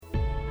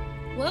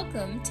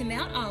Welcome to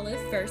Mount Olive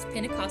First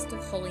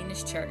Pentecostal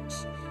Holiness Church.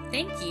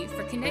 Thank you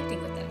for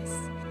connecting with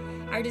us.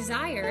 Our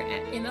desire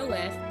at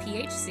MOF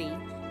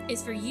PHC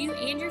is for you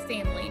and your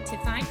family to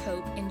find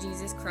hope in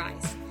Jesus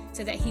Christ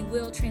so that He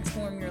will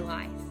transform your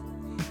life.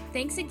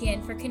 Thanks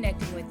again for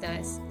connecting with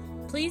us.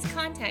 Please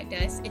contact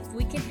us if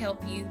we can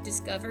help you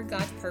discover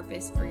God's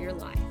purpose for your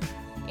life.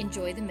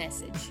 Enjoy the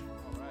message.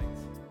 All right.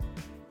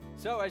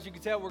 So, as you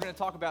can tell, we're going to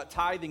talk about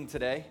tithing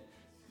today.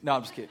 No,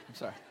 I'm just kidding. I'm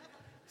sorry.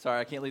 Sorry,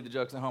 I can't leave the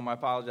jokes at home. I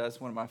apologize. It's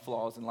one of my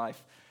flaws in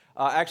life.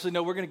 Actually,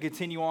 no, we're going to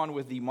continue on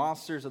with the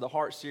Monsters of the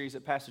Heart series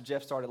that Pastor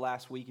Jeff started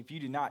last week. If you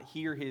did not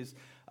hear his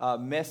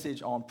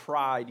message on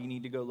pride, you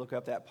need to go look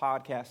up that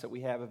podcast that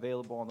we have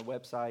available on the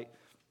website.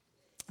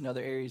 In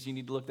other areas, you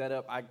need to look that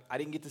up. I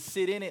didn't get to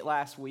sit in it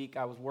last week.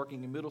 I was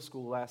working in middle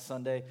school last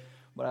Sunday,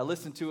 but I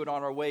listened to it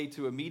on our way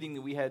to a meeting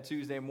that we had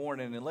Tuesday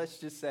morning, and let's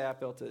just say I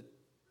felt a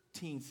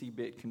teensy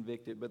bit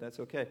convicted, but that's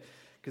okay,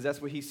 because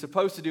that's what he's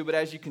supposed to do. But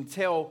as you can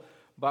tell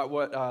by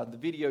what the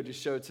video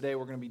just showed today,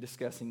 we're going to be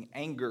discussing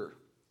anger.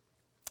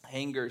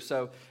 Anger.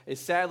 So it's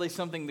sadly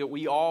something that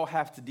we all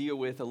have to deal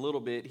with a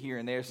little bit here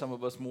and there, some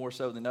of us more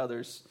so than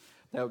others.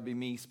 That would be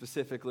me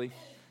specifically,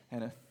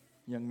 and a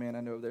young man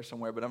I know over there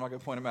somewhere, but I'm not going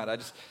to point him out.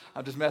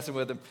 I'm just messing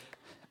with him.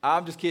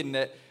 I'm just kidding.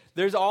 That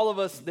there's all of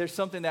us, there's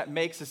something that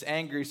makes us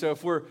angry. So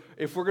if we're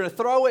going to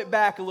throw it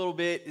back a little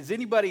bit, has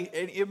anybody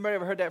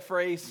ever heard that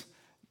phrase,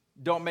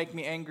 don't make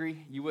me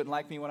angry, you wouldn't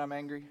like me when I'm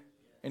angry?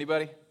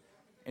 Anybody?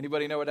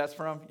 Anybody know where that's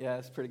from? Yeah,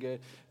 it's pretty good.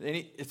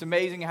 It's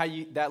amazing how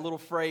that little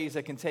phrase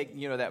that can take,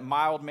 that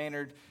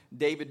mild-mannered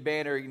David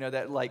Banner,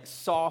 that like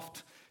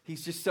soft,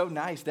 he's just so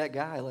nice, that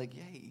guy, like,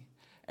 yay.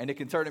 And it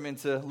can turn him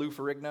into Lou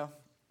Ferrigno.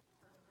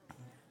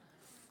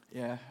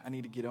 Yeah, I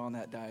need to get on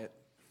that diet.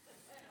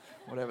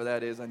 Whatever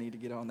that is, I need to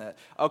get on that.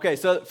 Okay,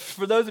 so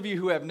for those of you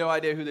who have no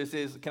idea who this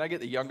is, can I get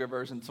the younger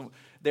version?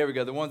 There we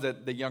go, the ones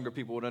that the younger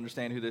people would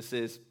understand who this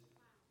is.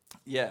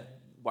 Yeah,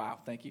 wow,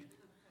 thank you.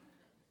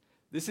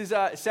 This is,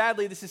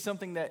 sadly, this is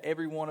something that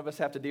every one of us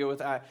have to deal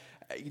with.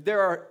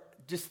 There are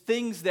just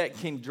things that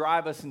can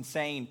drive us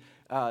insane.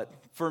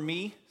 For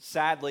me,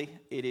 sadly,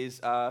 it is,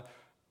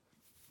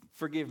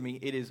 forgive me,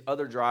 it is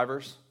other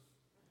drivers.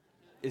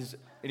 Is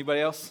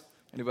anybody else?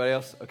 Anybody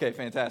else? Okay,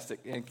 fantastic.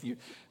 Thank you.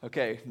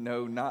 Okay,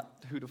 no,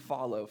 not who to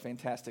follow.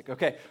 Fantastic.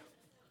 Okay,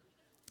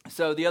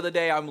 so the other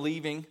day I'm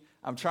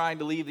trying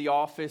to leave the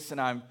office,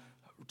 and I'm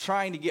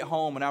trying to get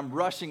home, and I'm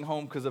rushing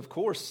home because, of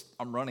course,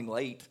 I'm running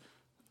late.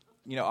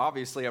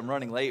 Obviously I'm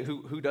running late.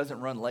 Who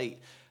doesn't run late?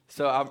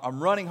 So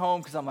I'm running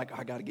home because I'm like,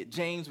 I got to get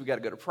James. We got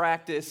to go to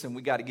practice, and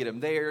we got to get him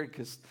there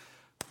because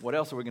what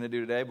else are we going to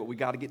do today? But we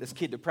got to get this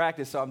kid to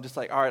practice. So I'm just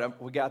like, all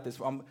right, we got this.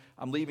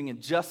 I'm leaving in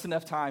just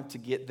enough time to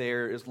get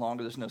there as long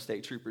as there's no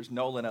state troopers.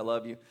 Nolan, I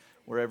love you,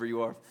 wherever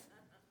you are.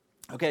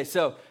 Okay,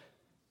 so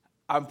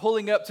I'm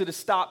pulling up to the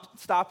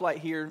stoplight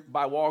here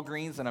by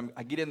Walgreens, and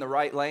I get in the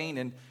right lane,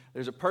 and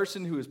there's a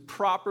person who is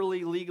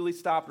properly, legally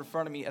stopped in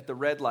front of me at the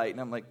red light.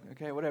 And I'm like,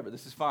 okay, whatever,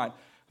 this is fine.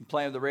 I'm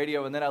playing with the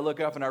radio, and then I look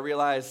up and I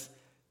realize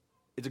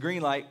it's a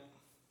green light.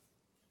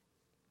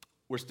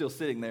 We're still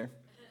sitting there.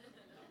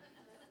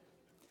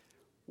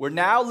 We're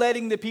now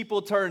letting the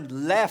people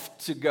turn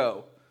left to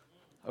go.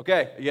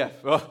 Okay, yeah,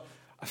 well,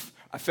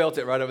 I felt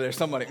it right over there.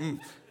 Somebody,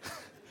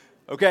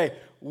 Okay,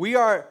 we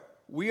are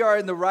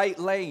in the right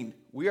lane.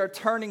 We are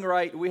turning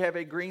right. We have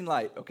a green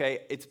light, okay?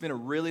 It's been a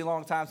really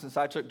long time since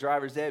I took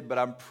driver's ed, but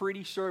I'm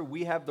pretty sure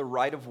we have the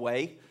right of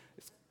way.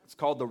 It's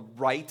called the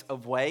right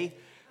of way.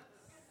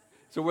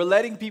 So we're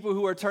letting people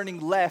who are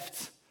turning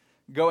left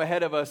go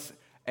ahead of us,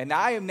 and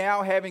I am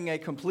now having a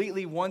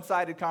completely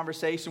one-sided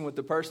conversation with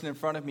the person in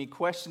front of me,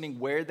 questioning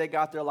where they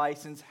got their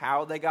license,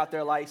 how they got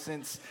their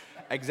license,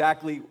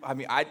 exactly,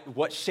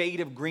 what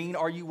shade of green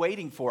are you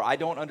waiting for? I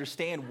don't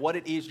understand what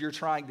it is you're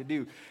trying to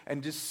do.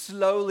 And just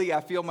slowly, I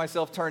feel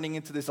myself turning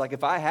into this, like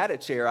if I had a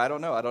chair, I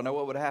don't know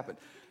what would happen.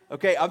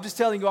 Okay, I'm just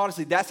telling you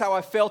honestly, that's how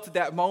I felt at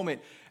that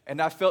moment.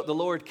 And I felt the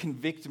Lord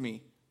convict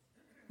me.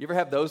 You ever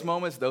have those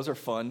moments? Those are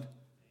fun.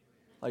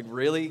 Like,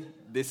 really?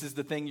 This is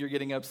the thing you're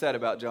getting upset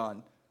about,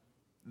 John.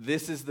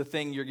 This is the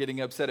thing you're getting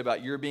upset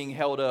about. You're being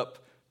held up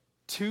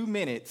 2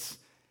 minutes.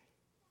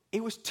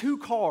 It was 2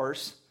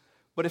 cars,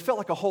 but it felt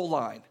like a whole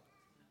line.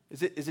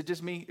 Is it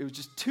just me? It was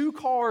just 2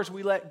 cars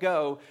we let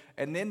go,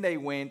 and then they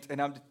went,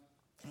 and I'm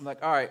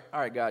like, all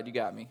right, God, you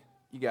got me.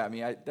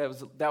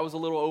 That was a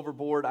little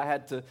overboard. I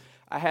had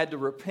to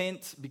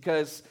repent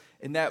because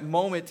in that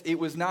moment it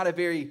was not a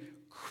very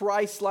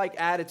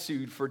Christ-like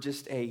attitude for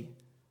just a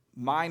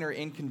minor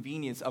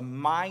inconvenience. I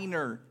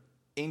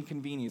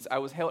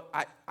was held.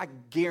 I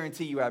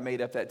guarantee you I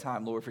made up that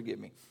time. Lord, forgive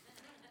me.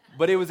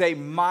 But it was a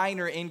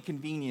minor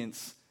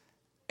inconvenience.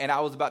 And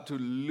I was about to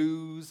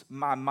lose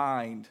my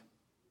mind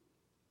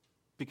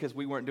because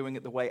we weren't doing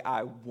it the way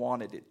I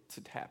wanted it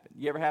to happen.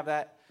 You ever have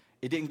that?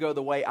 It didn't go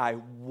the way I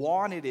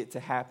wanted it to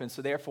happen,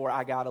 so therefore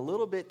I got a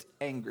little bit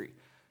angry.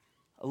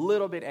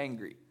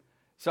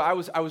 So I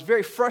was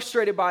very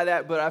frustrated by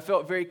that, but I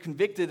felt very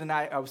convicted, and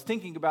I was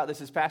thinking about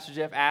this as Pastor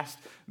Jeff asked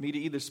me to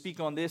either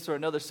speak on this or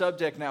another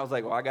subject, and I was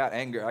like, well, I got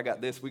anger, I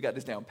got this, we got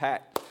this down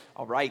pat.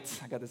 All right,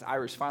 I got this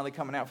Irish finally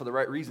coming out for the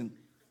right reason.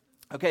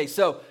 Okay,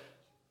 so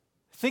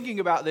thinking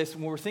about this,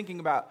 when we're thinking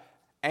about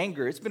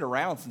anger, it's been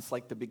around since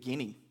like the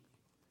beginning.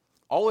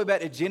 All the way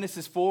back to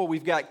Genesis 4,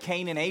 we've got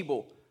Cain and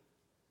Abel.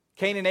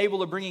 Cain and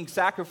Abel are bringing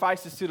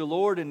sacrifices to the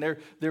Lord, and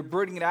they're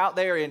bringing it out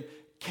there, and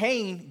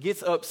Cain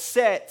gets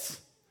upset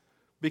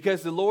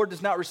because the Lord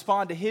does not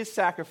respond to his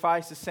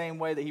sacrifice the same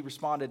way that he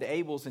responded to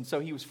Abel's, and so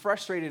he was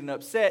frustrated and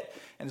upset.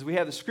 And as we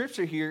have the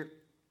scripture here,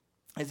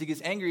 as he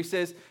gets angry, he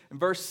says in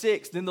verse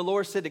 6, then the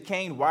Lord said to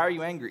Cain, why are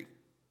you angry?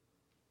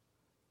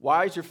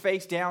 Why is your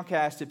face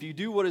downcast? If you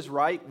do what is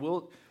right,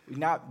 will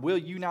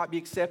you not be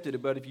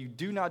accepted? But if you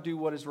do not do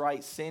what is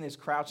right, sin is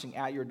crouching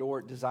at your door.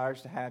 It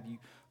desires to have you,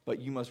 but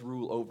you must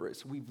rule over it.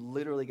 So we've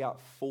literally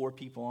got 4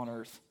 people on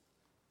earth.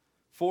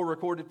 4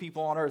 recorded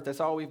people on earth.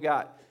 That's all we've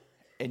got.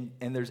 And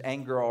there's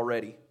anger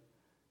already.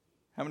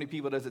 How many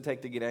people does it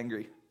take to get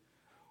angry?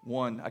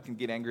 1, I can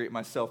get angry at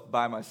myself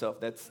by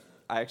myself.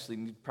 I actually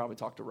need to probably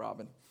talk to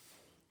Robin.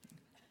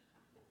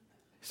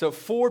 So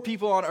 4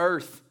 people on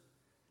earth.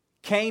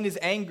 Cain is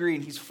angry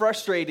and he's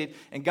frustrated,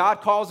 and God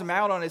calls him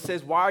out on it.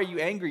 Says, why are you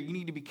angry? You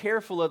need to be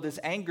careful of this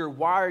anger.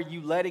 Why are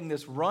you letting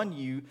this run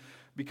you?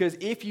 Because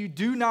if you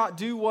do not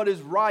do what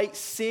is right,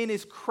 sin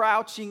is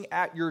crouching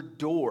at your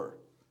door.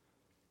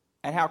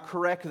 And how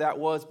correct that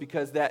was,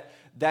 because that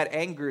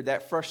anger,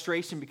 that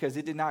frustration, because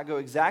it did not go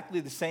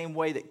exactly the same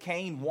way that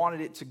Cain wanted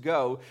it to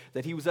go,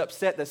 that he was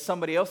upset that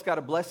somebody else got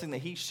a blessing that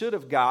he should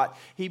have got.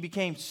 He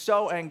became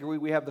so angry,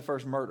 we have the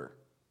first murder.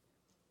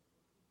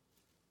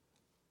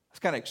 It's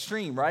kind of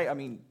extreme, right? I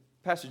mean,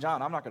 Pastor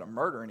John, I'm not going to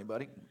murder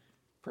anybody.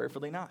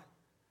 Prayerfully not.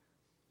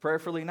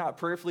 Prayerfully not.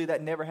 Prayerfully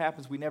that never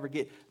happens. We never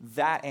get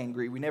that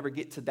angry. We never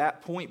get to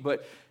that point.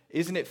 But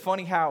isn't it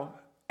funny how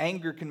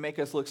anger can make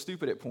us look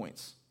stupid at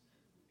points?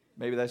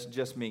 Maybe that's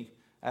just me.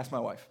 Ask my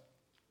wife.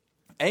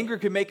 Anger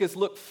can make us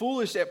look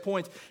foolish at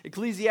points.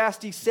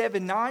 Ecclesiastes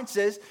 7:9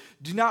 says,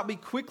 do not be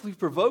quickly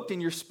provoked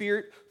in your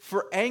spirit,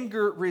 for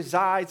anger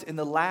resides in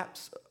the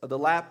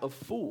lap of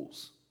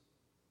fools.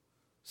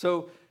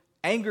 So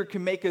anger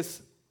can make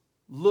us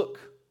look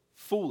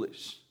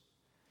foolish.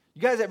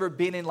 You guys ever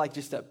been in like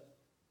just a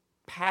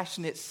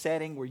passionate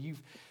setting where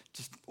you've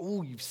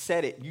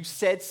said it. You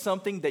said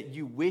something that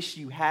you wish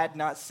you had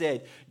not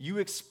said. You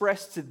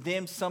expressed to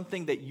them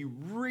something that you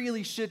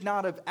really should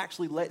not have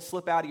actually let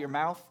slip out of your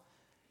mouth.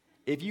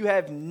 If you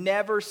have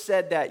never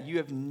said that, you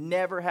have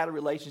never had a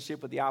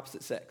relationship with the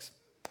opposite sex.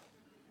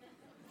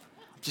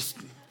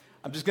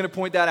 I'm just going to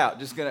point that out.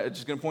 Just going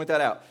to point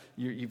that out.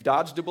 You've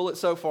dodged a bullet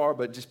so far,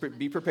 but just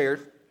be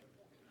prepared.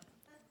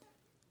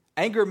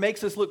 Anger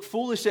makes us look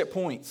foolish at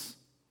points.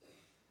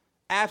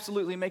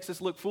 Absolutely makes us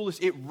look foolish.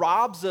 It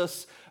robs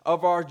us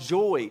of our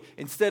joy.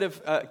 Instead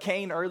of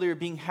Cain earlier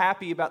being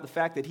happy about the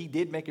fact that he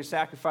did make a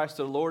sacrifice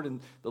to the Lord and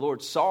the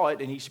Lord saw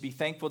it, and he should be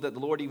thankful that the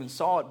Lord even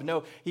saw it. But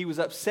no, he was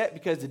upset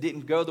because it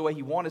didn't go the way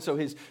he wanted. So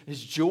his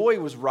joy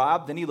was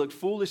robbed. Then he looked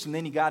foolish, and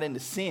then he got into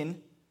sin.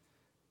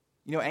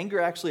 You know, anger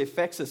actually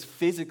affects us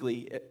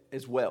physically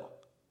as well.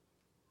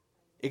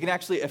 It can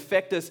actually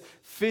affect us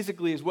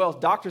physically as well.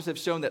 Doctors have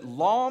shown that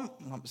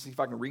let's see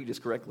if I can read this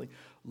correctly.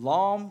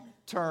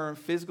 Long-term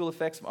physical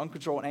effects of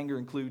uncontrolled anger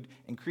include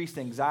increased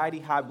anxiety,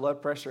 high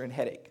blood pressure, and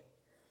headache.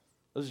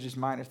 Those are just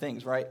minor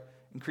things, right?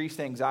 Increased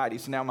anxiety.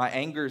 So now my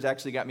anger has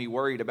actually got me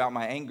worried about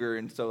my anger,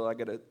 and so I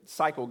got a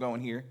cycle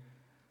going here.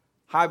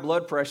 High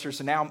blood pressure,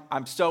 so now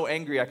I'm so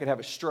angry I could have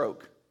a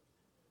stroke.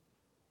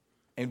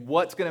 And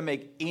what's going to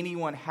make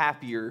anyone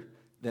happier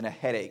than a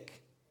headache?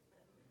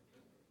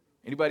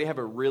 Anybody have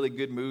a really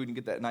good mood and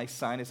get that nice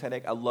sinus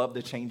headache? I love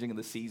the changing of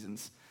the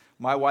seasons.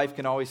 My wife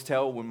can always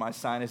tell when my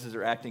sinuses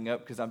are acting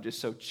up because I'm just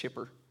so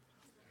chipper.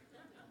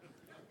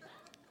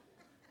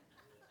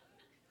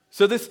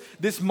 So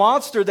this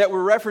monster that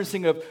we're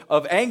referencing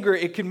of anger,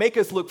 it can make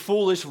us look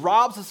foolish,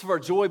 robs us of our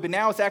joy, but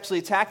now it's actually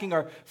attacking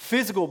our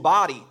physical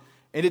body.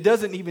 And it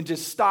doesn't even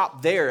just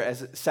stop there,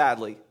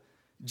 sadly.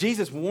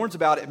 Jesus warns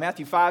about it in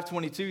Matthew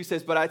 5:22. He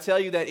says, but I tell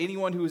you that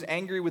anyone who is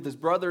angry with his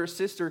brother or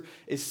sister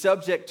is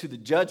subject to the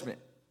judgment.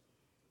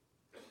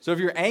 So if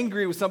you're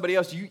angry with somebody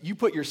else, you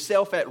put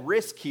yourself at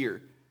risk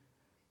here.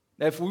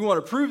 Now, if we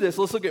want to prove this,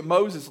 let's look at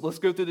Moses. Let's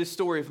go through this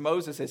story of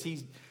Moses as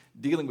he's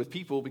dealing with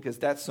people, because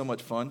that's so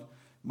much fun.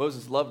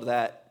 Moses loved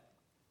that.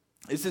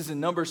 This is in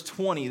Numbers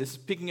 20. This is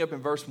picking up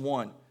in verse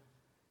 1. It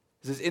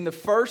says, in the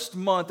first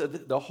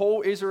month, the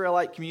whole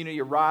Israelite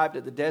community arrived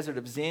at the desert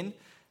of Zin,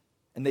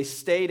 and they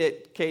stayed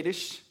at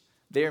Kadesh.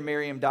 There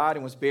Miriam died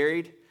and was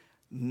buried.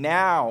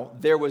 Now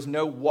there was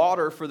no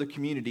water for the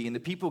community, and the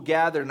people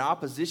gathered in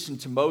opposition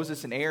to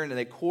Moses and Aaron, and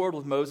they quarreled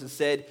with Moses and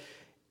said,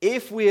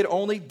 if we had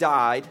only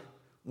died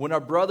when our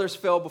brothers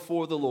fell dead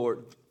before the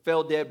Lord,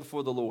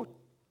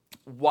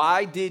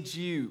 why did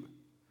you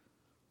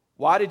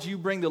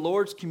bring the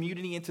Lord's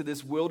community into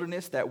this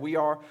wilderness that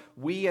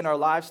we and our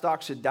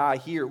livestock should die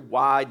here?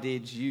 Why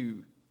did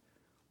you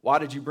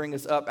bring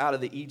us up out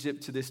of the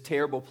Egypt to this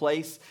terrible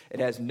place? It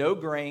has no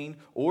grain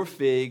or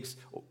figs,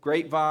 or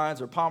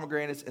grapevines or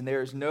pomegranates, and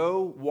there is no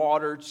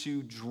water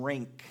to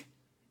drink.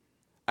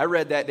 I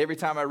read that, and every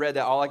time I read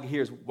that, all I could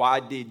hear is, why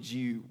did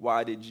you?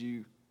 Why did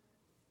you?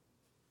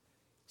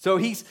 So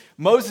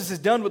Moses has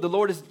done what the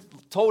Lord has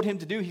told him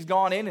to do. He's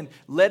gone in and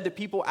led the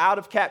people out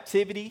of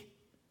captivity.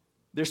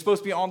 They're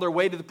supposed to be on their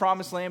way to the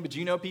promised land, but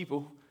you know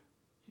people,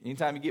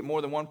 anytime you get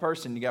more than one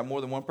person, you got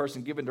more than one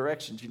person giving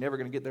directions, you're never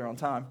going to get there on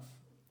time.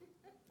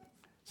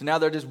 So now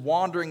they're just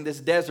wandering this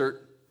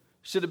desert.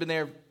 Should have been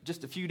there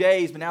just a few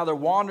days, but now they're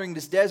wandering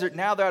this desert.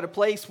 Now they're at a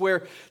place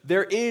where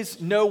there is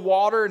no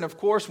water. And of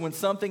course, when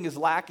something is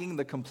lacking,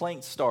 the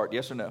complaints start.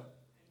 Yes or no?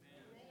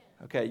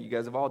 Okay, you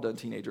guys have all done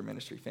teenager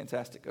ministry.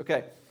 Fantastic.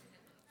 Okay.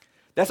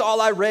 That's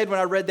all I read when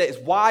I read that is,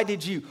 why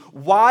did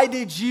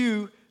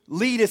you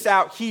lead us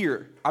out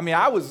here? I mean,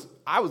 I was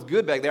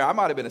good back there. I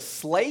might have been a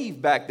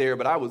slave back there,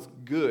 but I was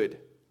good.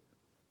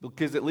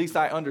 Because at least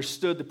I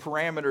understood the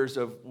parameters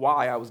of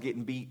why I was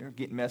getting beat or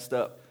getting messed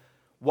up.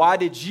 Why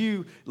did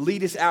you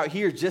lead us out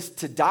here just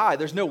to die?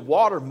 There's no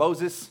water,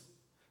 Moses.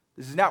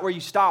 This is not where you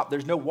stop.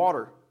 There's no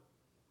water.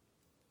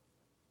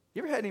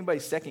 You ever had anybody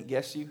second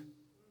guess you?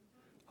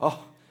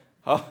 Oh,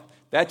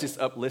 that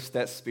just uplifts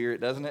that spirit,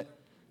 doesn't it?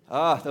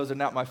 Those are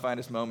not my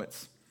finest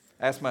moments.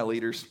 Ask my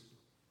leaders.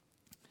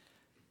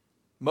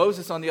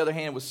 Moses, on the other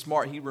hand, was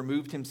smart. He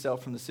removed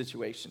himself from the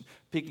situation.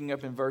 Picking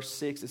up in verse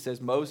 6, it says,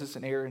 Moses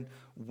and Aaron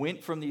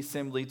went from the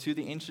assembly to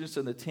the entrance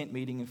of the tent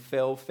meeting and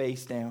fell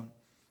face down.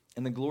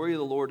 And the glory of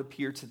the Lord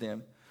appeared to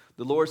them.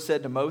 The Lord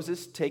said to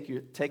Moses, take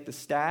the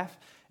staff,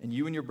 and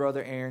you and your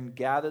brother Aaron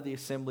gather the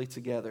assembly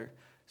together.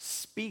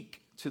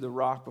 Speak to the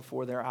rock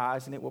before their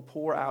eyes, and it will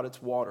pour out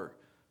its water.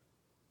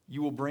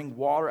 You will bring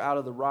water out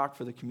of the rock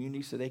for the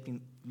community so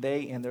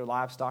they and their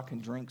livestock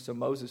can drink. So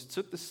Moses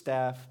took the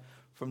staff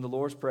from the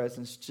Lord's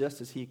presence just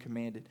as he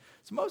commanded.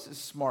 So Moses is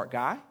a smart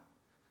guy.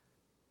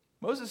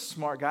 Moses is a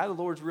smart guy. The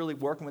Lord's really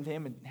working with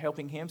him and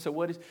helping him.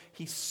 So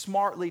he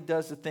smartly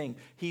does the thing.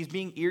 He's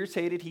being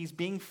irritated. He's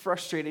being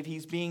frustrated.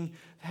 He's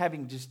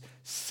having just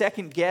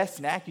second guess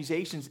and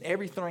accusations,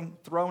 everything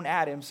thrown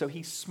at him. So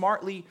he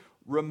smartly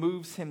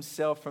removes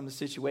himself from the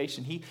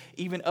situation. He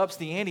even ups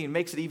the ante and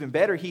makes it even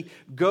better. He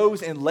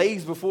goes and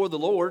lays before the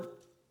Lord.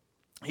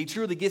 He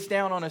truly gets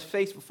down on his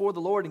face before the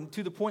Lord, and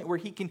to the point where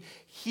he can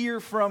hear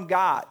from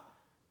God.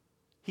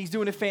 He's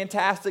doing a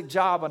fantastic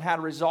job on how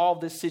to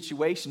resolve this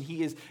situation.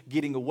 He is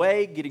getting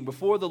away, getting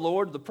before the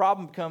Lord. The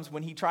problem comes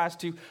when he tries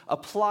to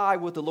apply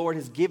what the Lord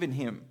has given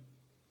him.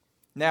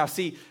 Now,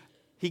 see,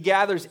 he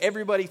gathers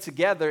everybody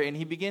together and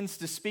he begins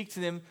to speak to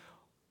them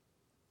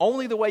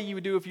only the way you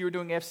would do if you were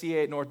doing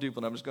FCA at North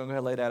Duplin. I'm just going to go ahead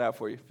and lay that out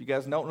for you. If you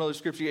guys don't know the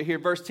scripture yet, here,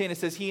 verse 10, it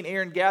says, He and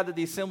Aaron gathered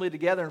the assembly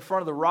together in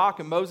front of the rock,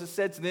 and Moses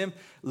said to them,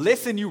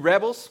 Listen, you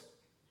rebels.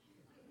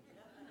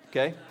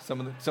 Okay, some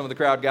of the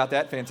crowd got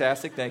that.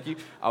 Fantastic, thank you.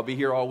 I'll be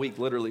here all week,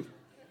 literally.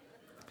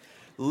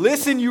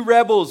 Listen, you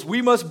rebels,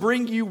 we must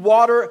bring you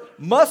water.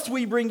 Must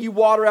we bring you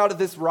water out of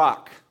this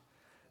rock?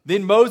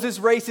 Then Moses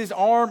raised his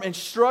arm and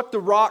struck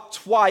the rock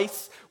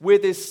twice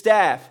with his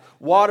staff.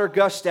 Water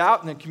gushed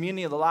out, and the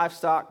community of the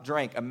livestock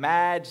drank.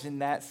 Imagine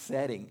that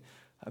setting.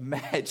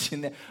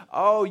 Imagine that.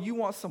 Oh, you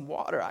want some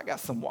water? I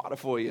got some water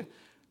for you.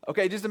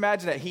 Okay, just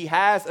imagine that. He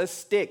has a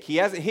stick. He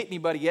hasn't hit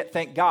anybody yet,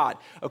 thank God.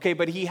 Okay,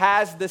 but he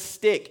has the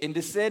stick. And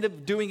instead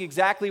of doing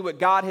exactly what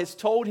God has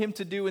told him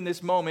to do in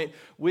this moment,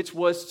 which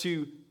was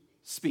to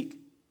speak.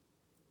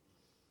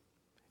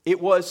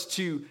 It was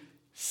to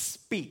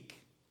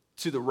speak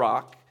to the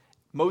rock.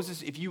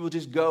 Moses, if you will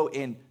just go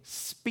and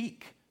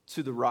speak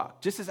to the rock.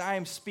 Just as I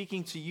am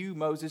speaking to you,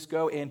 Moses,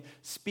 go and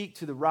speak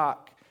to the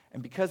rock.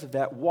 And because of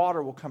that,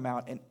 water will come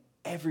out and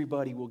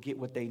everybody will get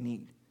what they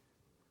need.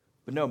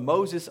 But no,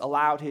 Moses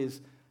allowed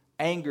his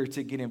anger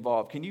to get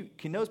involved.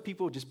 Can those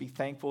people just be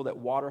thankful that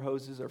water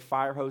hoses or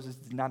fire hoses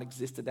did not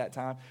exist at that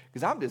time?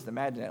 Because I'm just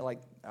imagining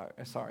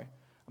that, sorry.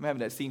 I'm having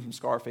that scene from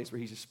Scarface where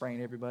he's just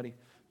spraying everybody.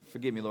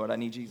 Forgive me, Lord, I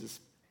need Jesus.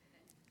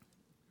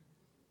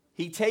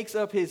 He takes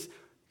up his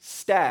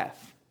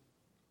staff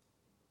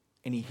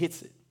and he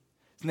hits it.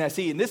 Now,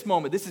 see, in this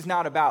moment, this is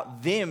not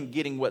about them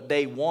getting what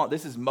they want.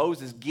 This is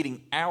Moses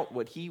getting out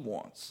what he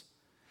wants.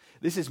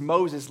 This is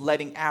Moses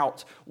letting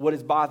out what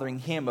is bothering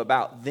him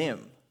about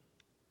them.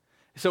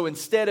 So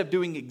instead of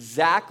doing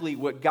exactly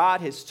what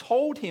God has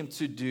told him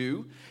to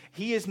do,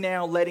 he is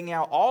now letting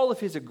out all of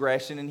his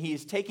aggression, and he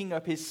is taking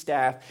up his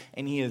staff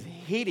and he is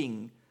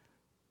hitting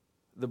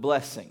the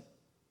blessing.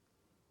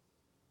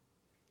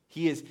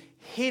 He is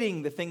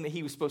hitting the thing that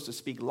he was supposed to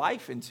speak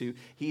life into.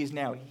 He is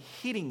now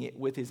hitting it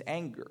with his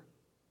anger.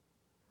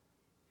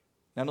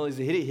 Not only does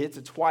he hit it, he hits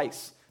it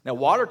twice. Now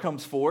water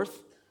comes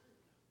forth.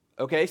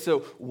 Okay,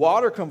 so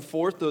water comes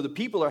forth, though the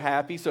people are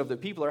happy. So if the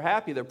people are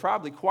happy, they're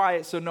probably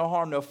quiet. So no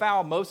harm, no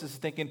foul. Moses is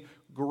thinking,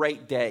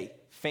 great day.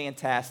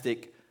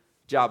 Fantastic.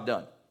 Job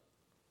done.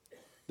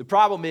 The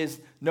problem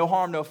is, no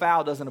harm, no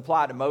foul doesn't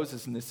apply to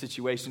Moses in this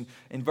situation.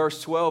 In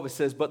verse 12, it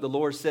says, But the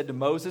Lord said to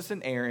Moses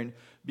and Aaron,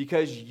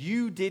 Because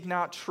you did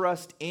not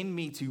trust in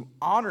me to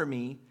honor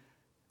me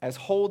as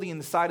holy in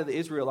the sight of the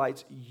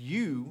Israelites,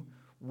 you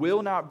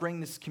will not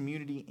bring this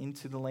community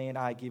into the land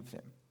I give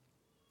them.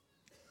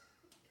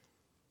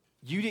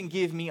 You didn't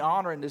give me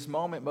honor in this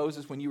moment,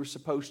 Moses, when you were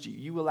supposed to.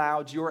 You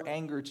allowed your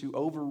anger to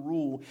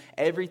overrule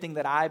everything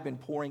that I've been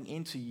pouring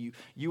into you.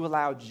 You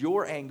allowed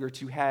your anger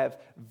to have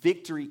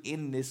victory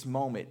in this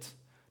moment.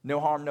 No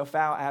harm, no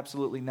foul?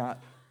 Absolutely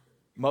not.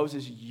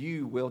 Moses,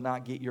 you will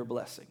not get your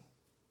blessing.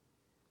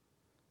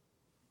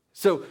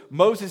 So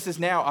Moses is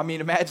now,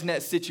 imagine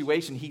that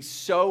situation. He's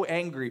so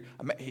angry.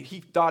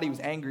 He thought he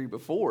was angry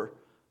before.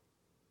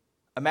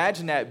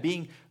 Imagine that,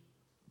 being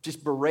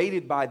just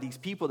berated by these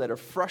people that are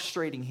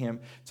frustrating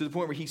him to the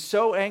point where he's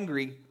so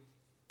angry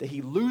that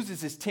he loses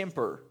his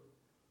temper.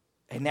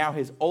 And now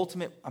his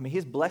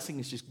blessing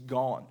is just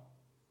gone.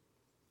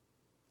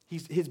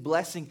 His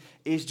blessing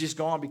is just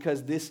gone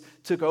because this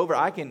took over.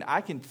 I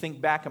can think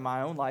back in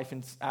my own life,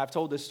 and I've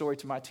told this story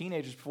to my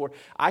teenagers before.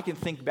 I can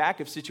think back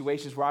of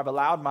situations where I've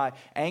allowed my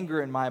anger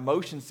and my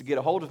emotions to get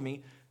a hold of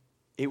me.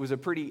 It was a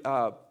pretty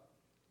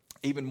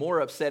even more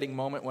upsetting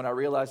moment when I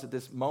realized that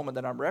this moment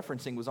that I'm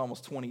referencing was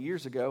almost 20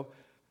 years ago.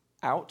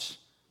 Ouch.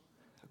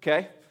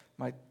 Okay?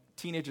 My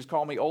teenagers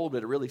call me old,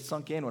 but it really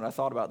sunk in when I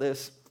thought about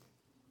this.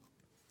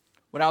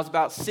 When I was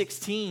about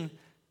 16,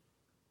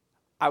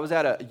 I was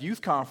at a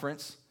youth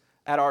conference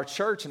at our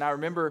church, and I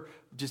remember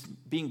just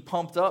being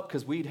pumped up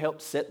because we'd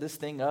helped set this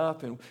thing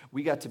up, and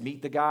we got to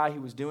meet the guy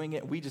who was doing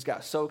it. We just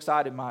got so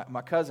excited.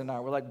 My cousin and I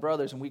were like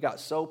brothers, and we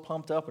got so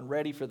pumped up and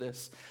ready for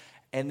this.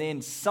 And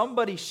then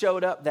somebody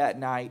showed up that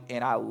night,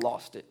 and I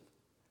lost it.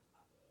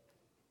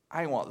 I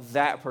didn't want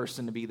that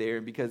person to be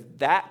there, because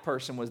that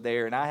person was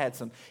there, and I had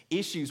some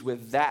issues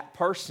with that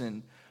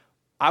person.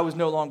 I was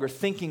no longer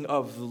thinking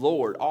of the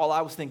Lord. All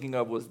I was thinking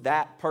of was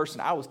that person.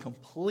 I was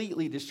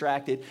completely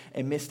distracted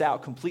and missed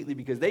out completely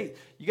because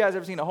you guys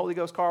ever seen a Holy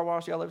Ghost car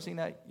wash? Y'all ever seen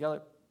that? Y'all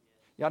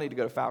need to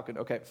go to Falcon.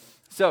 Okay.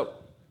 So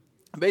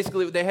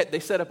basically they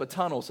set up a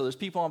tunnel. So there's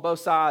people on both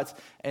sides.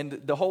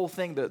 And the whole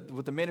thing,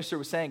 what the minister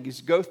was saying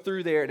is go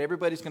through there and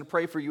everybody's going to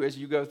pray for you as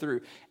you go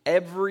through.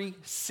 Every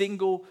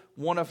single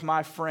one of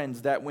my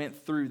friends that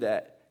went through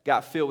that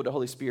got filled with the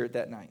Holy Spirit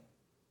that night.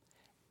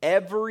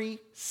 Every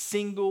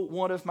single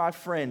one of my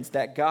friends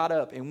that got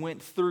up and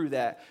went through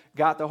that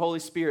got the Holy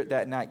Spirit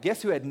that night.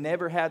 Guess who had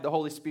never had the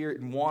Holy Spirit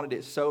and wanted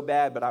it so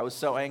bad, but I was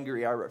so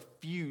angry I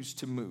refused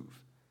to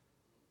move.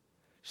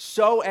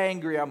 So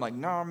angry, I'm like,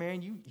 nah,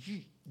 man,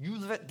 you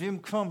let them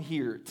come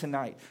here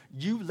tonight.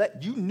 You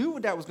knew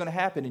that was going to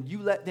happen, and you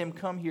let them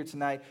come here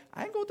tonight.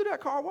 I ain't going through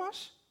that car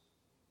wash.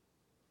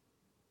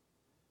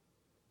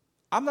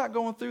 I'm not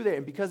going through there,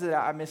 and because of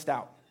that, I missed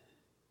out.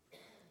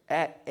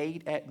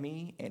 Ate at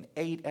me and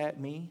ate at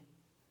me.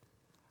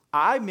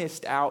 I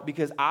missed out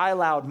because I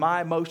allowed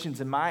my emotions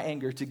and my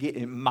anger to get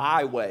in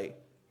my way.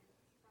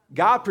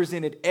 God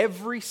presented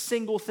every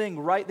single thing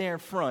right there in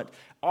front.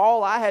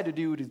 All I had to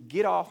do was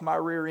get off my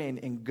rear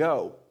end and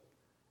go,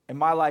 and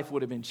my life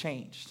would have been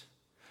changed.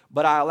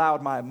 But I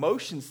allowed my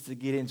emotions to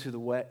get into the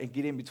way and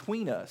get in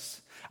between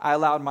us. I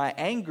allowed my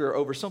anger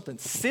over something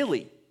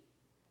silly.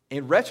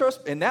 In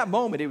that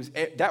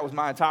moment, that was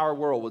my entire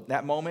world. With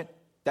that moment,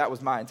 that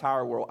was my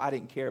entire world. I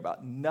didn't care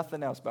about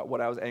nothing else about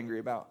what I was angry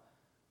about.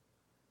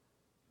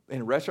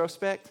 In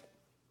retrospect,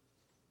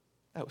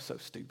 that was so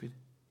stupid.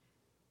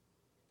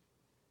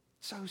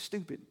 So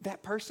stupid.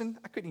 That person,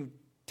 I couldn't even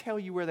tell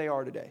you where they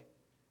are today.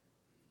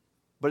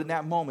 But in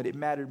that moment, it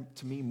mattered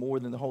to me more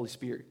than the Holy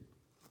Spirit.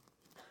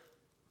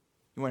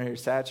 You want to hear a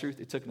sad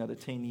truth? It took another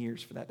 10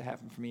 years for that to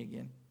happen for me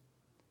again.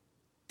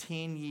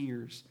 10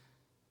 years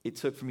it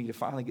took for me to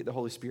finally get the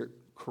Holy Spirit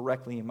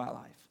correctly in my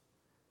life.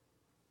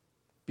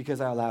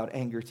 Because I allowed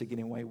anger to get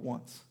in the way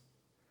once.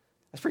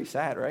 That's pretty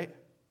sad, right?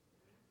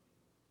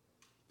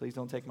 Please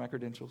don't take my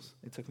credentials.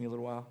 It took me a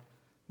little while.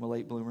 I'm a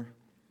late bloomer.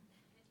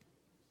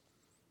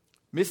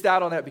 Missed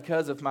out on that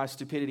because of my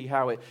stupidity,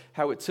 how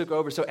it took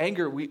over. So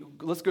anger,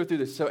 let's go through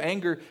this. So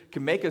anger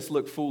can make us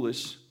look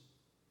foolish.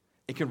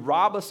 It can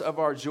rob us of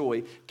our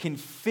joy, can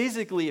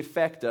physically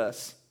affect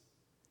us,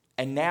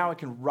 and now it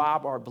can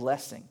rob our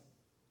blessing.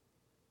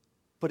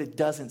 But it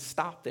doesn't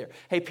stop there.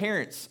 Hey,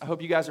 parents, I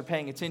hope you guys are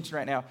paying attention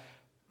right now.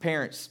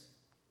 Parents,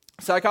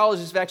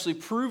 psychologists have actually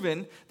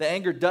proven that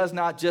anger does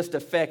not just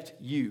affect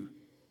you.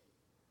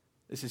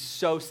 This is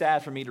so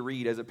sad for me to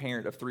read as a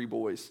parent of 3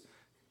 boys.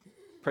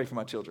 Pray for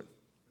my children.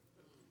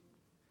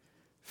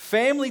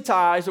 Family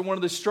ties are one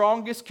of the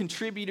strongest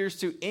contributors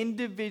to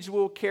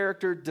individual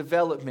character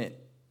development.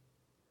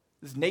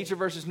 This is nature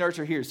versus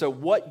nurture here. So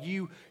what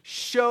you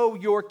show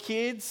your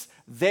kids,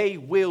 they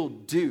will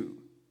do.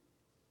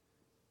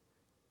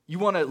 You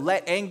want to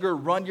let anger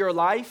run your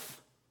life?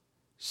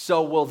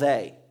 So will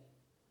they.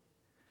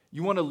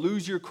 You want to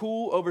lose your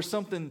cool over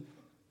something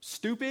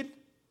stupid?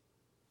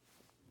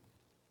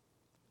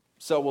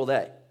 So will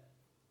they.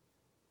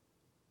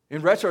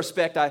 In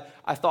retrospect,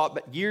 I thought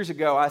years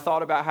ago, I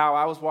thought about how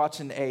I was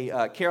watching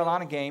a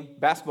Carolina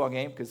basketball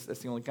game, because that's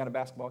the only kind of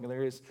basketball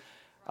there is.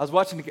 I was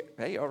watching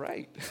hey, all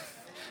right.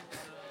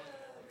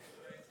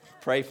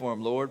 Pray for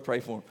him, Lord,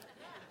 pray for him.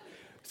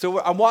 So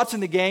I'm watching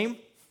the game.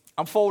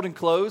 I'm folding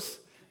clothes.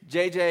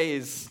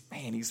 JJ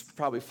he's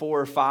probably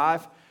 4 or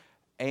 5.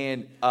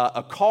 And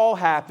a call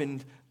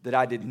happened that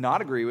I did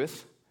not agree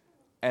with.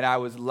 and I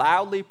was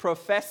loudly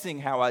professing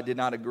how I did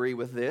not agree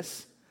with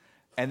this.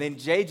 And then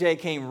JJ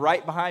came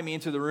right behind me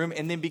into the room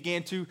and then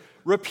began to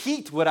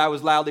repeat what I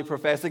was loudly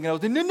professing. And I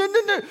was like,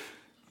 no.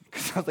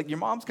 Because I was like, your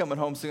mom's coming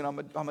home soon. I'm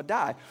going to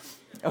die.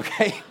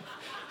 Okay?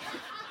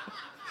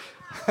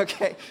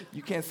 Okay?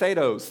 You can't say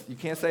those.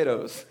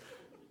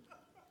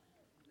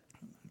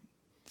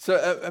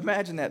 So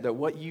imagine that, though.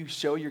 What you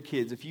show your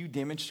kids, if you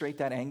demonstrate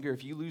that anger,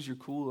 if you lose your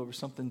cool over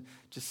something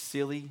just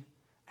silly,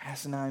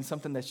 asinine,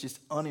 something that's just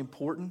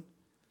unimportant,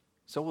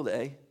 so will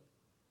they.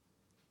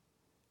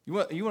 You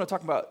want to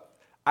talk about...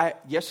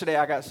 Yesterday,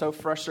 I got so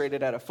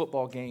frustrated at a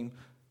football game,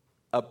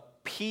 a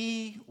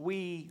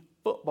pee-wee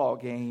football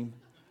game.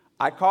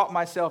 I caught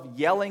myself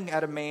yelling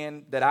at a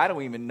man that I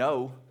don't even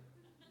know,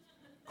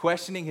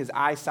 questioning his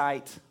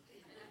eyesight.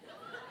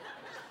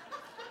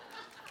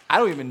 I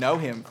don't even know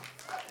him.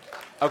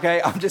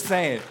 Okay, I'm just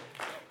saying.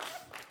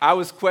 I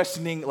was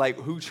questioning, like,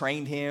 who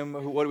trained him?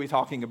 What are we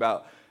talking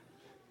about?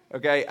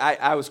 Okay,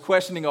 I was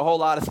questioning a whole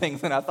lot of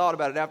things, and I thought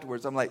about it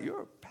afterwards. I'm like,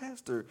 you're a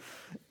pastor.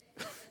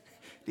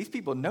 These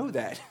people know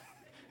that.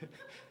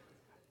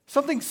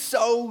 Something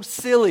so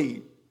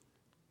silly.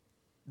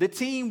 The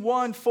team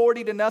won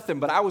 40-0,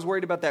 but I was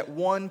worried about that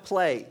one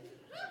play.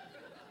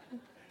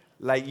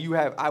 Like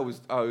I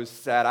was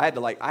sad.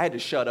 I had to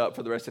shut up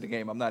for the rest of the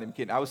game. I'm not even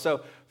kidding.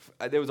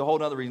 There was a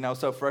whole other reason. I was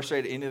so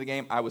frustrated at the end of the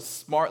game. I was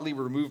smartly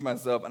removed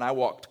myself, and I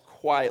walked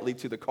quietly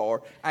to the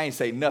car. I ain't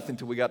say nothing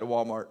till we got to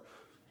Walmart.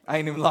 I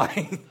ain't even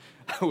lying.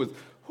 I was,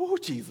 oh,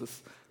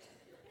 Jesus.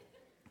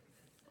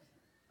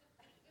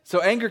 So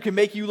anger can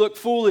make you look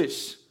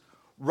foolish,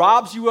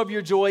 robs you of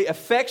your joy,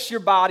 affects your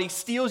body,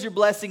 steals your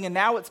blessing, and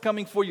now it's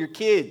coming for your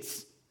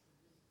kids.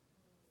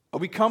 Are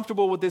we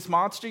comfortable with this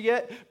monster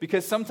yet?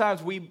 Because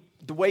sometimes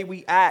the way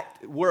we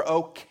act, we're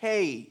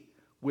okay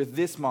with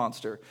this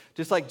monster.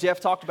 Just like Jeff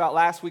talked about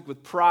last week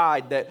with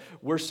pride, that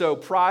we're so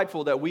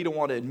prideful that we don't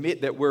want to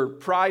admit that we're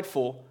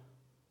prideful.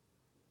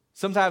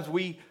 Sometimes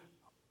we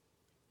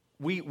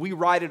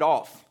write it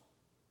off.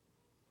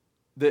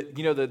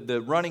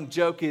 The running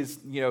joke is,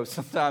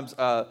 sometimes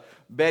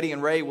Betty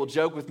and Ray will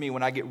joke with me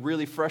when I get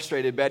really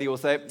frustrated. Betty will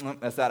say,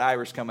 that's that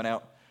Irish coming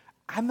out.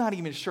 I'm not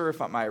even sure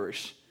if I'm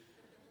Irish.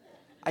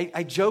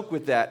 I joke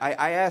with that.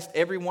 I asked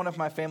every one of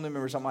my family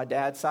members on my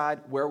dad's side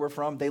where we're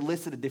from. They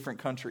listed a different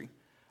country.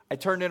 I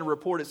turned in a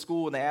report at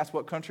school and they asked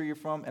what country you're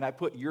from, and I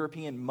put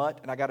European mutt,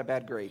 and I got a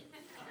bad grade.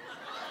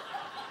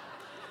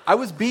 I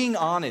was being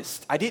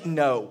honest. I didn't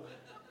know.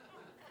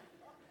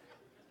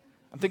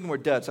 I'm thinking we're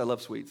Dutch. I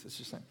love sweets. It's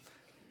just saying.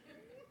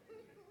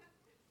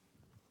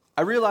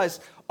 I realize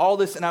all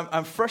this, and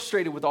I'm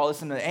frustrated with all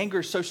this, and the anger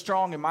is so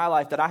strong in my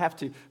life that I have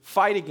to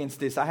fight against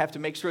this. I have to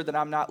make sure that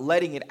I'm not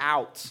letting it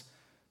out.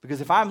 Because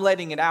if I'm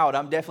letting it out,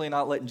 I'm definitely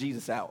not letting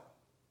Jesus out.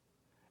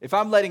 If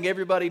I'm letting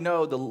everybody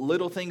know the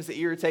little things that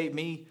irritate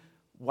me,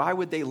 why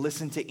would they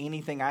listen to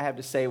anything I have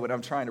to say when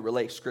I'm trying to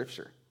relate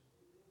Scripture?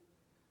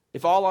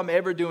 If all I'm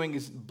ever doing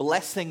is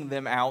blessing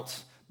them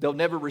out, they'll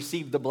never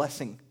receive the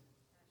blessing.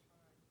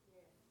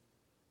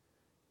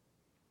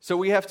 So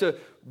we have to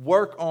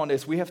work on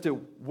this. We have to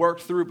work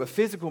through, but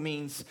physical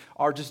means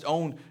our just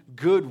own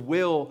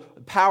goodwill.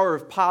 The power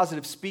of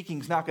positive speaking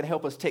is not going to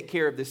help us take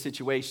care of this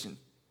situation.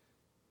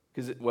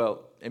 Because,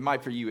 it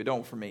might for you, it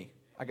don't for me.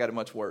 I got it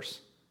much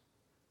worse.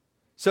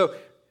 So,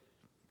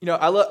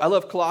 I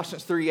love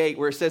Colossians 3:8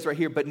 where it says right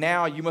here, but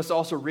now you must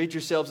also rid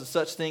yourselves of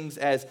such things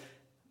as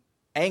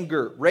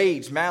anger,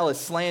 rage, malice,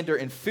 slander,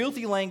 and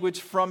filthy language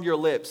from your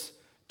lips.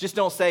 Just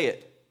don't say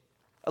it.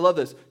 I love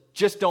this.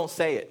 Just don't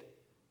say it.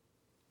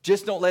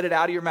 Just don't let it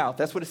out of your mouth.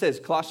 That's what it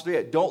says, Colossians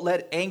 3:8. Don't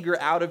let anger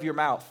out of your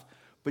mouth.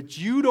 But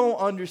you don't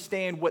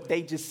understand what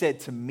they just said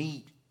to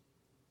me.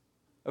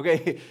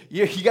 Okay,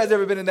 you guys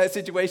ever been in that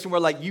situation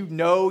where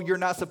you're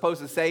not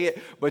supposed to say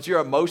it, but your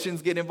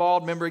emotions get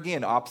involved? Remember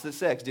again, opposite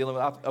sex, dealing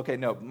with, okay,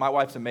 no, my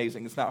wife's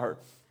amazing. It's not her.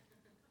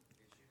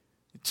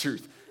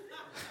 Truth.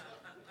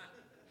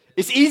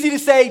 It's easy to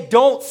say,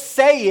 don't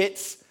say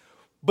it,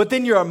 but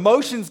then your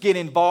emotions get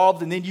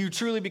involved, and then you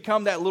truly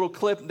become that little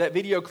clip, that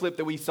video clip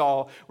that we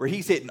saw where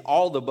he's hitting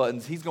all the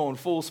buttons. He's going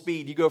full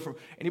speed.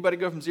 Anybody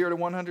go from 0 to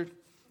 100?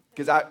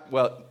 Because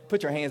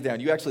put your hands down.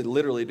 You actually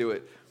literally do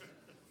it.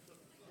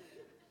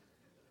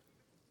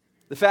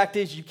 The fact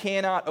is, you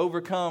cannot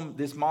overcome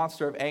this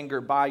monster of anger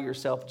by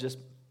yourself, just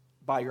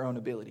by your own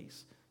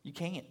abilities. You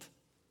can't.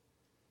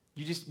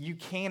 You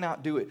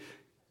cannot do it.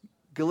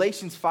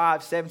 Galatians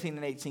 5:17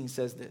 and 18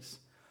 says this.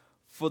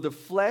 For the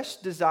flesh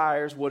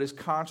desires what is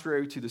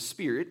contrary to the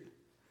spirit,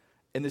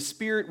 and the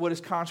spirit what is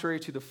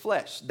contrary to the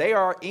flesh. They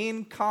are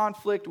in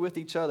conflict with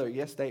each other.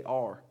 Yes, they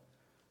are.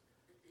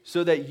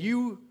 So that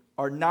you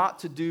are not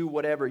to do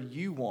whatever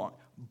you want.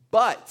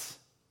 But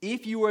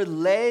if you are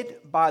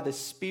led by the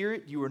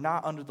Spirit, you are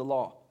not under the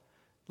law.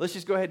 Let's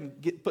just go ahead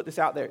and put this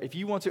out there. If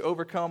you want to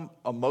overcome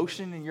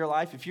emotion in your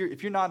life, if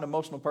you're not an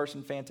emotional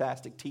person,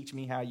 fantastic. Teach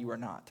me how you are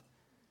not.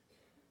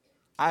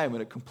 I am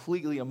a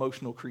completely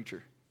emotional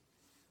creature.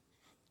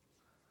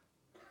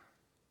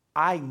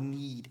 I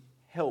need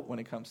help when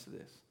it comes to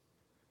this.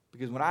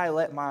 Because when I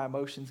let my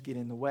emotions get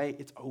in the way,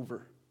 it's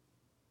over.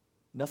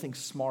 nothing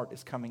smart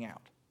is coming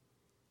out.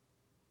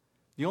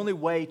 The only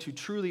way to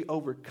truly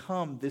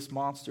overcome this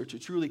monster, to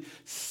truly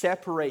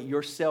separate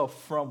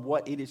yourself from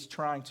what it is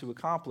trying to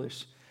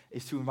accomplish,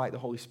 is to invite the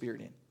Holy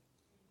Spirit in.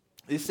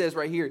 It says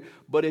right here,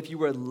 but if you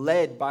were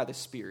led by the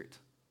Spirit.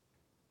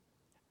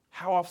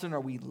 How often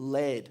are we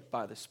led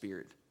by the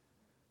Spirit?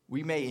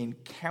 We may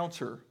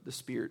encounter the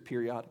Spirit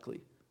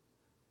periodically.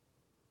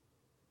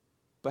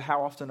 But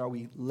how often are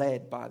we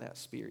led by that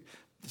Spirit?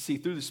 See,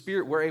 through the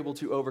Spirit, we're able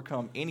to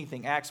overcome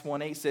anything. Acts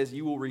 1:8 says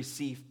you will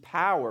receive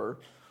power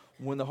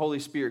when the Holy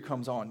Spirit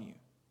comes on you.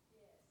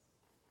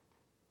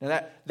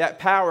 Now that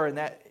power and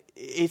that,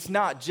 it's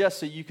not just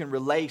so you can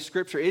relay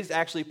Scripture. It is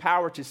actually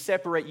power to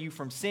separate you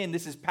from sin.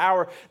 This is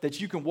power that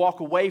you can walk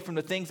away from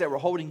the things that were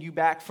holding you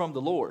back from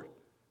the Lord.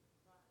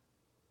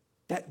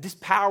 This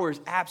power is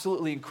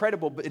absolutely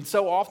incredible, and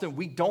so often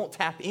we don't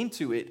tap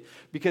into it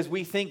because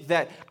we think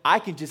that I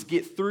can just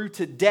get through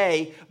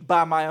today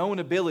by my own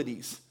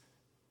abilities.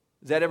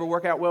 Does that ever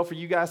work out well for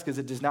you guys? Because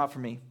it does not for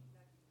me.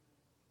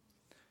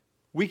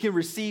 We can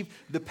receive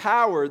the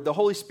power, the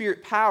Holy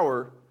Spirit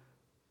power,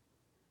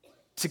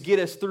 to get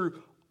us through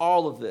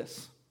all of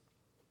this.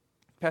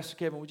 Pastor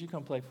Kevin, would you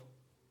come play?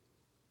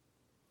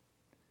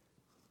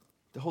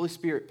 The Holy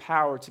Spirit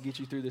power to get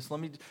you through this.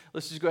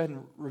 Let's just go ahead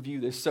and review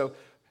this. So,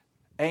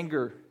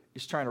 anger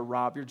is trying to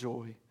rob your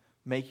joy,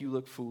 make you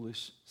look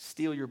foolish,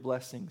 steal your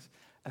blessings,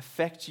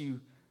 affect you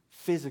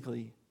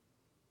physically,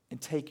 and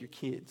take your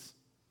kids.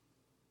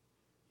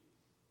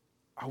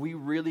 Are we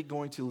really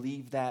going to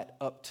leave that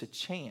up to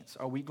chance?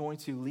 Are we going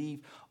to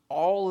leave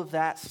all of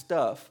that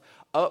stuff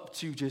up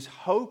to just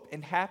hope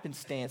and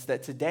happenstance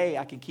that today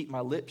I can keep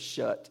my lips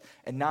shut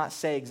and not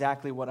say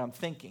exactly what I'm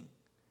thinking?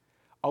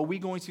 Are we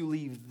going to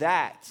leave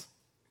that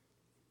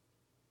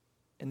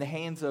in the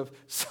hands of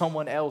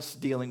someone else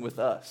dealing with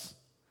us?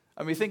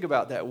 I mean, think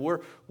about that.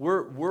 We're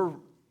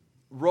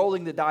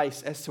rolling the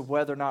dice as to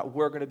whether or not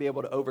we're going to be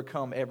able to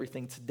overcome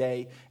everything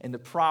today in the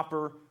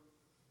proper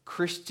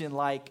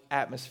Christian-like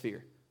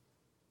atmosphere.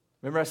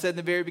 Remember I said in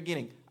the very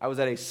beginning, I was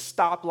at a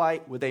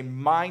stoplight with a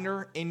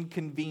minor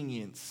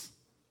inconvenience,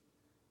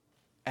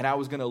 and I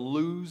was going to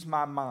lose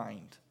my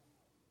mind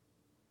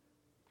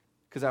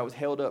because I was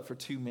held up for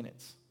 2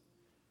 minutes.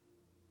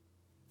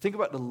 Think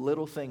about the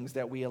little things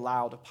that we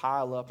allow to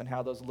pile up and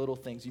how those little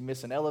things, you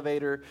miss an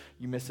elevator,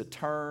 you miss a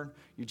turn,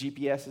 your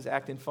GPS is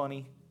acting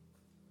funny.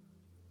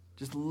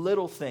 Just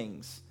little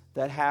things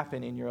that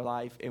happen in your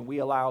life, and we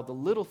allow the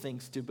little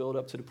things to build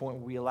up to the point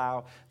where we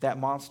allow that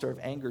monster of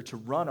anger to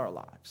run our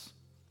lives.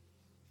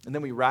 And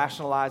then we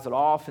rationalize it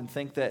off and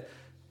think that,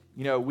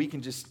 we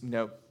can just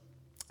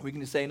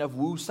say enough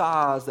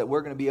woo-saws that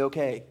we're going to be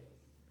okay.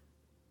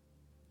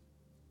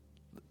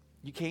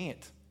 You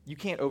can't. You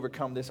can't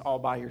overcome this all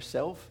by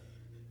yourself.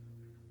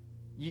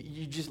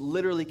 You just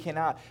literally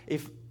cannot.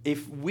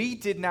 If we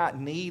did not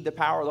need the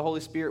power of the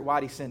Holy Spirit,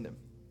 why'd he send him?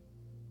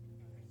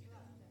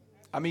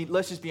 I mean,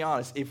 let's just be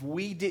honest. If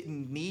we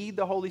didn't need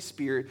the Holy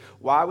Spirit,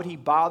 why would he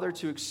bother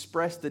to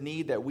express the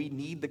need that we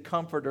need the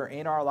Comforter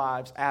in our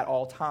lives at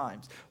all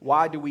times?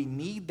 Why do we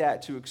need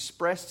that to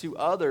express to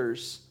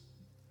others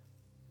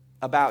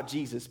about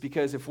Jesus?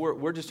 Because if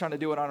we're just trying to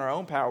do it on our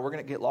own power, we're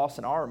going to get lost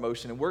in our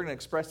emotion, and we're going to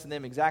express to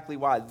them exactly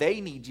why they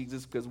need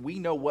Jesus because we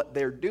know what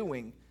they're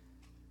doing,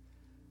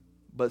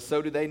 but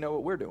so do they know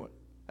what we're doing.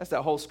 That's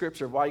that whole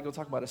scripture of why you going to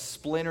talk about a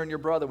splinter in your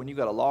brother when you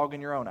got a log in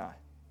your own eye.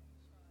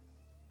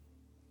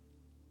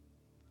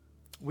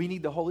 We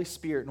need the Holy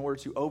Spirit in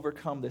order to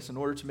overcome this, in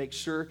order to make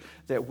sure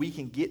that we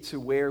can get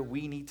to where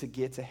we need to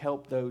get to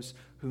help those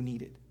who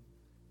need it.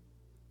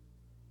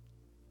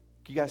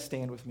 Can you guys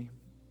stand with me?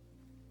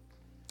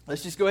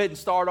 Let's just go ahead and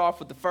start off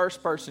with the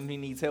first person who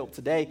needs help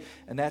today,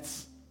 and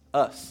that's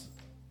us.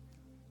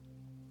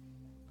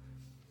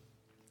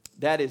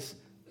 That is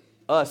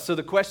us. So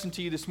the question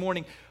to you this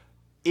morning,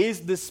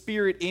 is the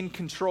Spirit in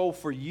control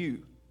for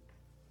you?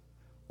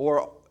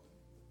 Or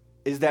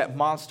is that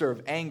monster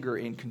of anger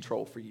in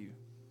control for you?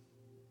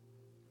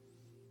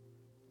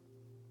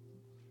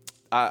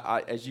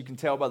 As you can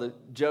tell by the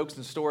jokes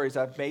and stories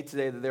I've made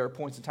today, that there are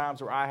points and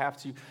times where I have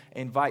to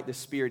invite the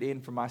Spirit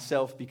in for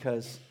myself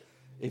because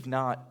if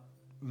not,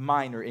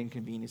 minor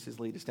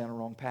inconveniences lead us down a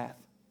wrong path.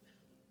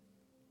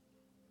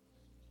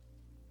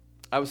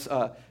 I was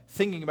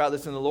thinking about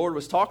this, and the Lord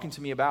was talking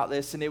to me about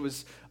this, and it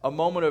was a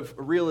moment of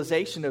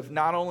realization of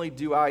not only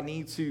do I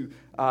need to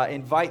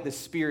invite the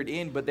Spirit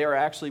in, but there are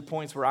actually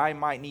points where I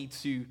might need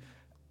to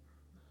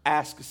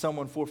ask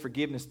someone for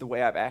forgiveness the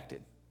way I've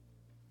acted.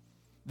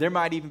 There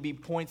might even be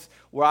points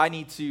where I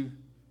need to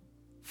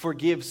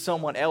forgive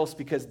someone else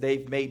because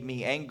they've made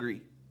me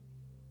angry.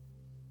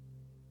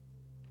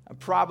 I'm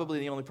probably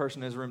the only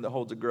person in this room that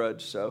holds a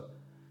grudge, so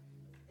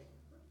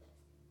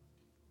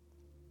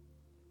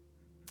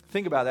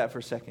think about that for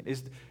a second.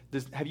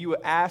 Have you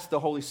asked the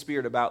Holy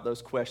Spirit about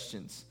those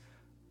questions?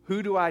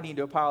 Who do I need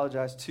to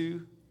apologize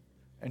to,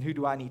 and who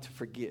do I need to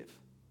forgive?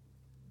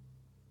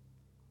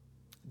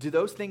 Do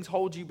those things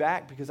hold you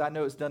back? Because I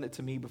know it's done it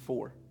to me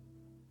before.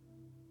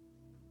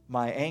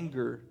 My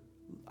anger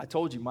I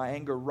told you, my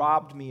anger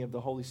robbed me of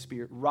the Holy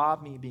Spirit,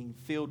 robbed me of being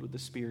filled with the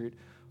Spirit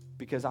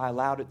because I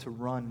allowed it to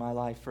run my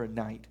life for a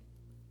night.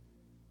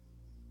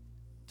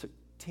 It took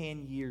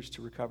 10 years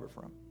to recover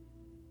from.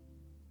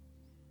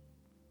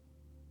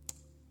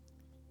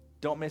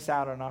 Don't miss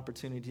out on an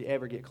opportunity to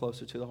ever get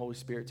closer to the Holy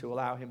Spirit, to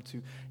allow Him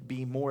to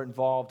be more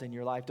involved in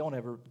your life. Don't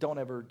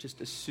ever just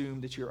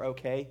assume that you're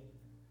okay.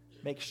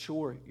 Make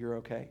sure you're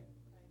okay.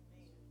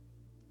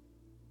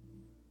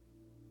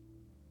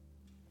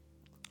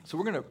 So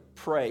we're going to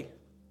pray.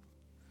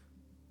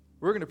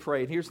 We're going to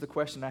pray, and here's the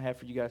question I have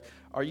for you guys.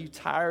 Are you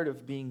tired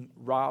of being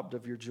robbed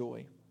of your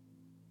joy?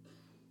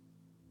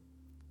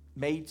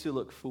 Made to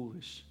look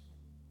foolish?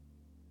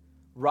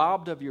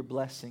 Robbed of your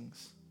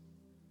blessings?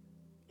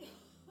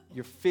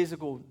 Your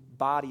physical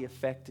body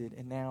affected,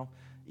 and now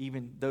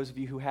even those of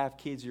you who have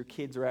kids, your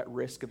kids are at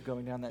risk of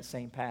going down that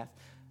same path.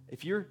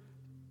 If you're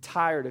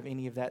tired of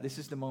any of that, this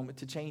is the moment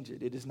to change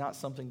it. It is not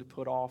something to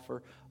put off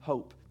or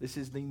hope. This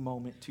is the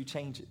moment to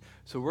change it.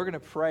 So we're going to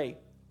pray.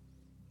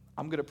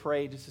 I'm going to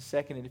pray in just a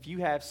second, and if you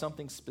have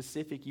something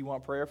specific you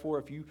want prayer for,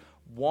 if you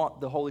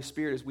want the Holy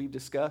Spirit, as we've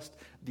discussed,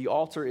 the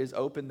altar is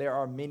open. There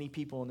are many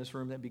people in this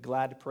room that would be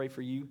glad to pray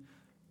for you.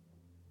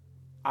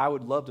 I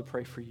would love to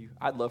pray for you.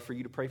 I'd love for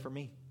you to pray for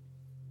me.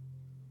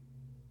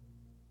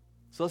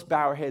 So let's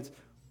bow our heads.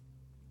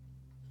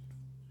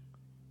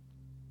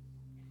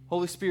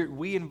 Holy Spirit,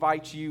 we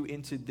invite you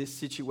into this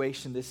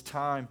situation, this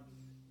time.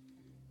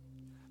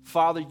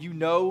 Father, you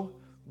know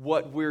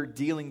what we're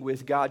dealing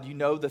with, God. You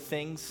know the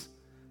things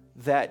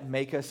that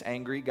make us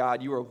angry,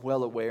 God. You are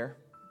well aware.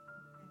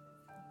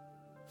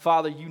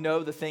 Father, you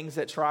know the things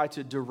that try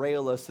to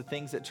derail us, the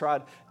things that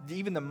try,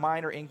 even the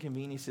minor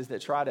inconveniences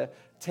that try to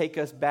take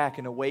us back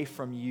and away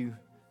from you.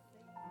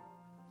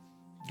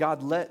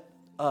 God, let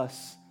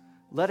us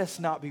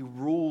not be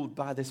ruled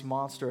by this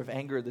monster of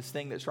anger, this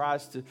thing that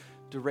tries to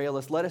derail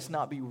us. Let us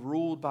not be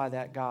ruled by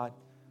that, God.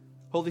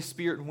 Holy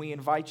Spirit, we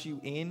invite you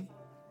in,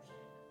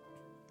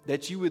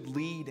 that you would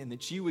lead and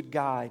that you would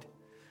guide,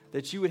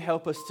 that you would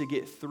help us to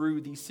get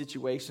through these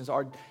situations,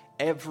 our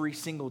every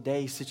single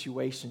day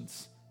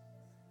situations.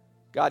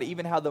 God,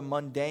 even how the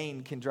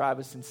mundane can drive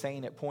us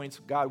insane at points,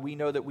 God, we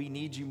know that we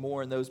need you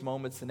more in those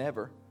moments than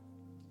ever.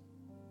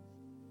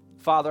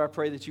 Father, I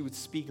pray that you would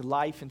speak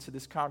life into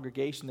this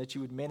congregation, that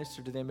you would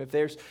minister to them. If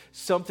there's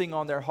something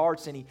on their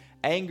hearts, any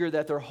anger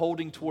that they're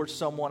holding towards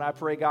someone, I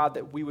pray, God,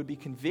 that we would be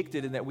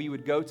convicted and that we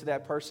would go to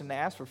that person and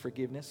ask for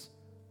forgiveness.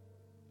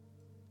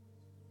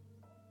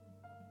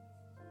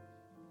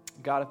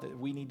 God, if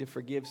we need to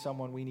forgive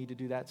someone, we need to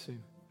do that too.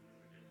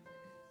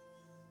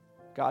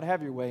 God,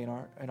 have your way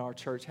in our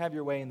church. Have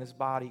your way in this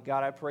body.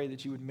 God, I pray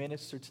that you would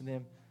minister to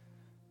them.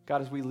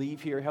 God, as we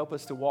leave here, help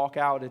us to walk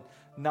out and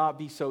not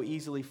be so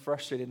easily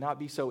frustrated, not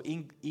be so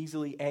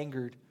easily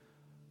angered.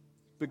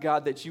 But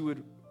God, that you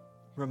would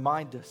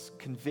remind us,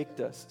 convict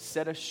us,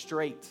 set us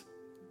straight.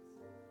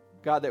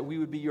 God, that we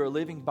would be your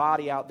living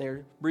body out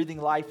there, breathing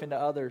life into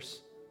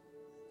others,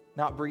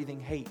 not breathing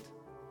hate.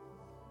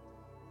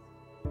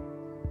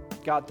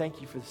 God,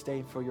 thank you for this day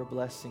and for your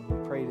blessing.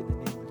 We pray it in the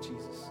name of